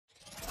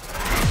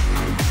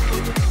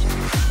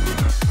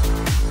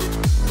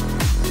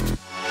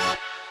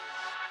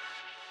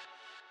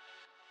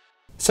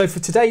So for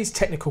today's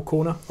Technical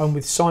Corner, I'm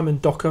with Simon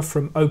Docker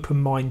from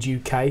OpenMind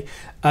UK.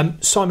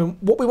 Simon,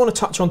 what we want to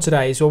touch on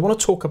today is I want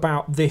to talk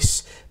about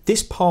this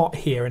part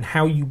here and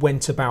how you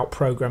went about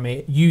programming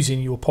it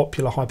using your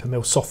popular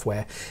hyperMill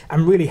software,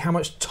 and really how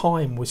much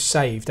time was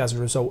saved as a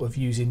result of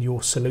using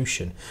your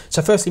solution.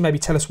 So firstly, maybe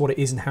tell us what it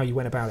is and how you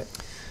went about it.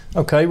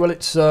 Okay, well,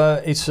 it's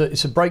a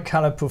brake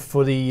caliper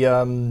for the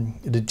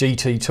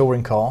GT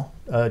touring car,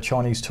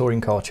 Chinese touring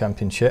car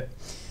championship.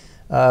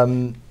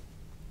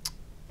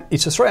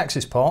 It's a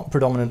 3-axis part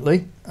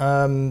predominantly,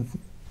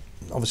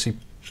 obviously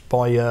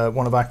by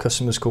one of our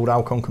customers called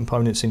Alcon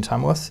Components in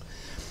Tamworth.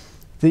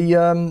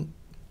 The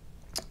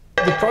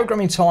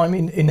programming time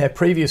in their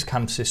previous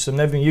cam system,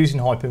 they've been using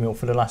hyperMill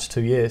for the last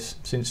 2 years,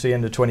 since the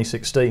end of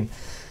 2016.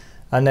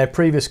 And their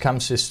previous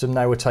cam system,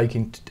 they were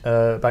taking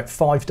about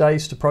 5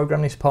 days to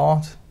program this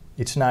part.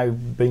 It's now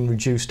been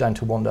reduced down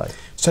to 1 day.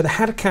 So they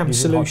had a cam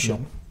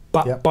solution,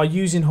 but by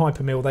using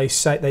hyperMill, they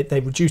say they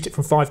reduced it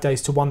from 5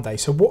 days to 1 day.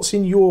 So what's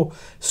in your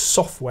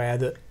software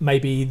that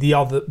maybe the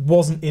other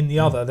wasn't in the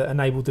other that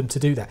enabled them to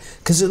do that?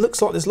 Because it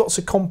looks like there's lots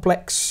of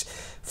complex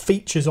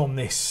features on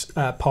this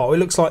part. It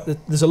looks like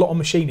there's a lot of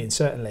machining,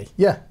 certainly.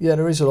 Yeah,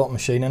 there is a lot of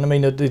machining. I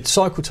mean, the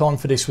cycle time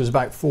for this was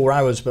about 4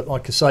 hours, but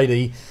like I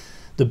say,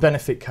 the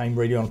benefit came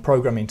really on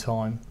programming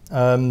time.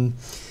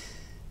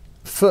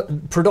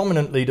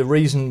 Predominantly,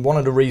 one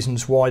of the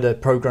reasons why the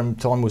program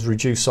time was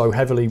reduced so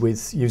heavily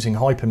with using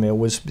hyperMill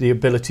was the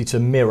ability to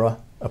mirror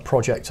a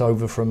project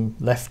over from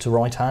left to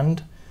right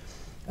hand,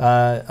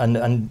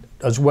 and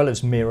as well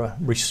as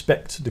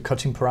respect the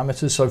cutting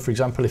parameters. So, for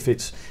example, if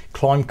it's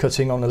climb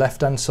cutting on the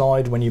left hand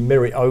side, when you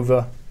mirror it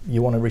over,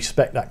 you want to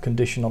respect that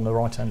condition on the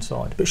right hand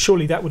side. But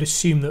surely that would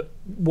assume that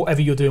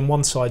whatever you're doing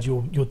one side,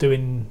 you're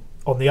doing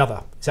on the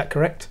other. Is that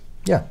correct?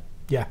 Yeah.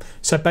 Yeah.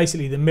 So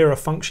basically, the mirror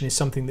function is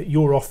something that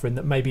you're offering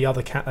that maybe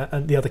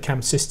the other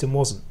cam system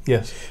wasn't.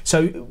 Yes.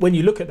 So when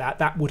you look at that,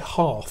 that would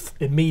halve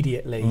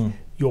immediately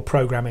your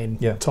programming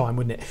time,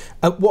 wouldn't it?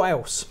 What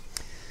else?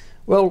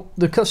 Well,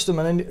 the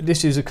customer, and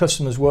this is a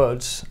customer's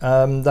words,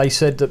 they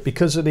said that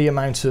because of the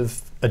amount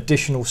of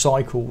additional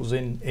cycles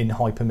in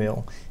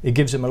hyperMill, it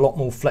gives them a lot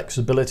more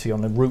flexibility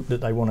on the route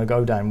that they want to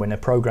go down when they're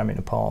programming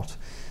a part.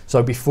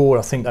 So before,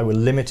 I think they were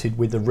limited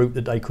with the route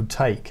that they could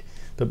take.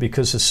 But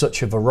because there's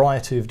such a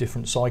variety of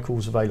different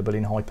cycles available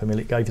in hyperMill,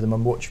 it gave them a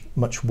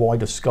much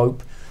wider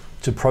scope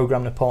to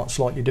program the part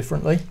slightly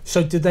differently.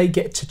 So did they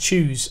get to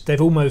choose? They've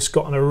almost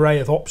got an array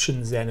of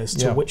options then as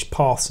to which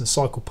paths and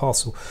cycle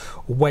paths or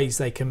ways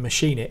they can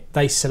machine it.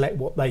 They select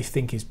what they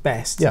think is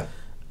best. Yeah.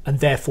 And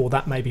therefore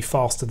that may be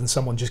faster than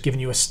someone just giving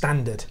you a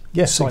standard.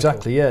 Yes, cycle.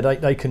 Exactly. Yeah,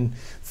 they can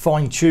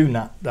fine-tune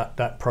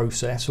that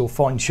process or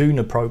fine-tune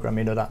the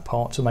programming of that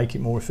part to make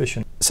it more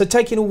efficient. So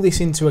taking all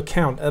this into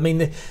account, I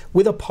mean,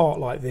 with a part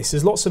like this,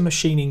 there's lots of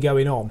machining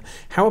going on.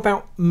 How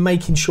about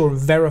making sure and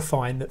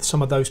verifying that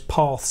some of those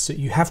paths that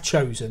you have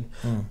chosen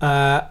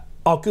are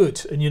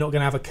good and you're not going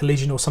to have a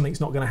collision or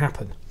something's not going to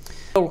happen?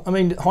 Well, I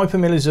mean,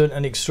 hyperMill is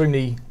an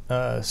extremely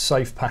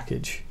safe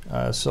package,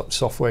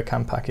 software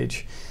CAM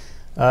package.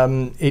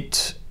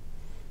 It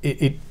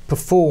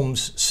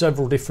performs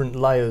several different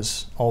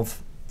layers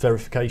of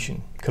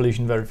verification,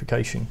 collision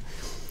verification.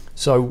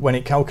 So when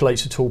it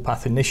calculates a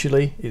toolpath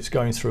initially, it's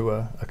going through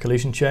a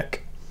collision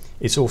check.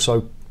 It's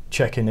also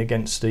checking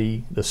against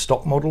the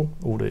stock model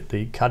or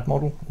the CAD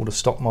model or the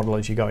stock model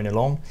as you're going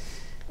along.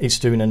 It's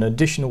doing an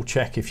additional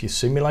check if you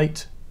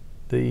simulate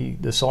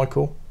the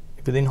cycle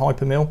within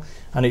hyperMill,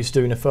 and it's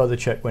doing a further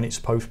check when it's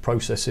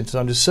post-processing.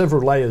 So there's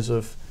several layers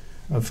of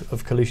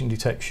collision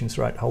detection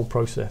throughout the whole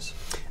process.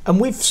 And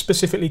we've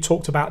specifically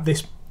talked about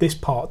this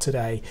part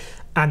today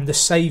and the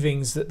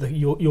savings that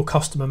your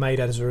customer made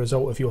as a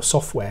result of your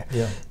software.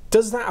 Yeah.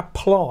 Does that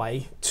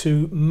apply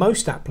to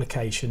most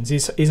applications?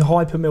 Is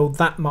hyperMill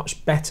that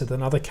much better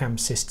than other CAM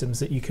systems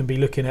that you can be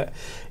looking at,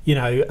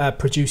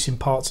 producing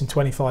parts in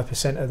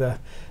 25% of the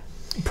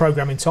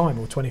programming time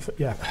or 20?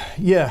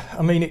 Yeah,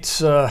 I mean,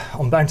 it's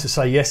I'm bound to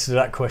say yes to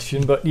that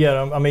question, but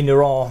yeah, I mean,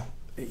 there are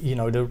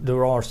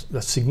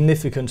a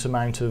significant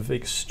amount of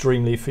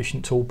extremely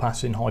efficient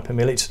toolpaths in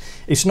hyperMill.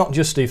 It's not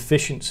just the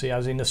efficiency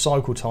as in the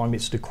cycle time,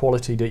 it's the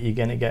quality that you're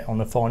going to get on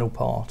the final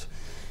part.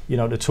 The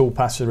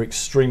toolpaths are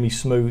extremely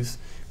smooth,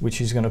 which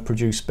is going to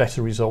produce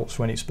better results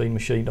when it's been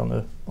machined on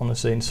the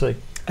CNC.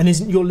 And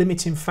isn't your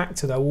limiting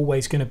factor though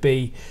always going to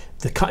be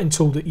the cutting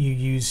tool that you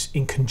use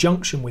in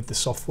conjunction with the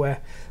software,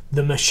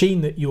 the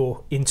machine that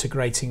you're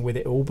integrating with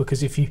it all?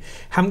 Because if you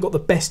haven't got the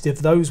best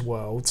of those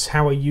worlds,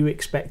 how are you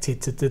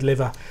expected to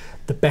deliver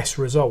the best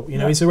result?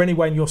 Is there any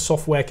way in your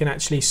software can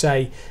actually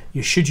say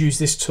you should use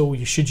this tool,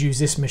 you should use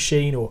this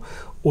machine,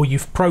 or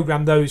you've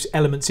programmed those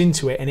elements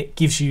into it and it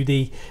gives you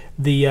the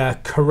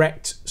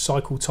correct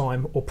cycle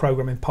time or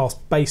programming path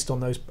based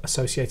on those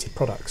associated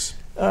products?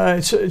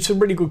 It's a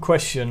really good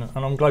question,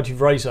 and I'm glad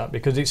you've raised that,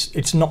 because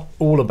it's not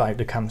all about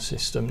the CAM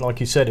system. Like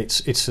you said,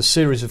 it's a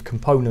series of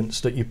components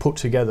that you put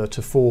together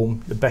to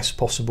form the best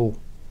possible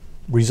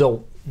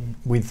result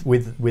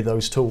with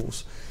those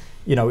tools.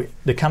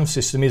 The CAM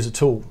system is a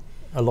tool.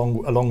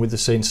 along with the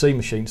CNC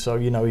machine. So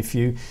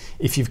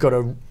if you've got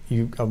a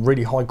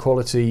really high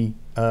quality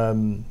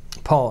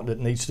part that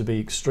needs to be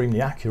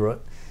extremely accurate,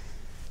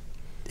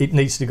 it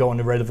needs to go on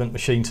the relevant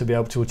machine to be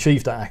able to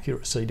achieve that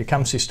accuracy. The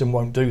CAM system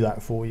won't do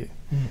that for you.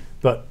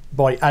 But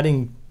by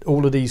adding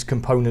all of these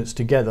components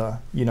together,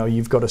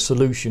 you've got a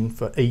solution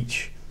for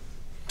each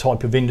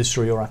type of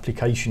industry or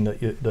application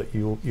that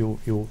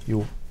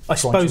you'll I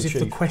suppose if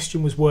the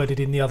question was worded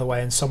in the other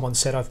way and someone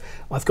said,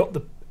 I've got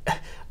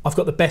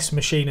the best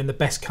machine and the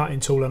best cutting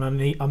tool, and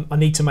I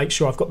need to make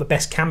sure I've got the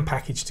best CAM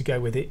package to go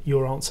with it,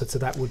 your answer to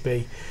that would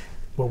be,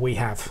 well, we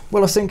have.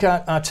 Well, I think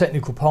our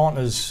technical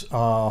partners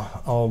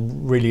are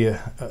really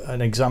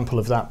an example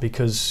of that,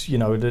 because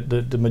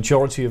the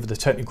majority of the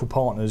technical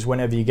partners,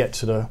 whenever you get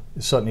to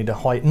certainly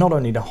not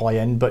only the high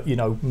end, but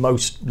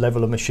most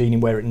level of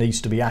machining where it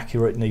needs to be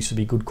accurate, it needs to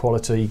be good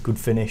quality, good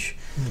finish,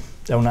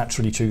 they'll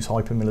naturally choose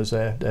hypermill as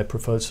their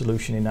preferred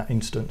solution in that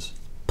instance.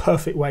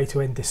 Perfect way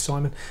to end this,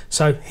 Simon.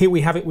 So here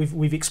we have it.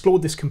 We've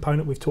explored this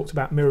component. We've talked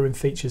about mirroring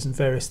features and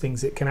various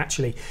things that can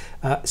actually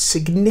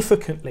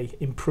significantly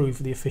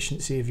improve the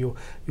efficiency of your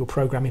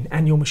programming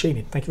and your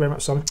machining. Thank you very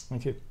much, Simon.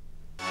 Thank you.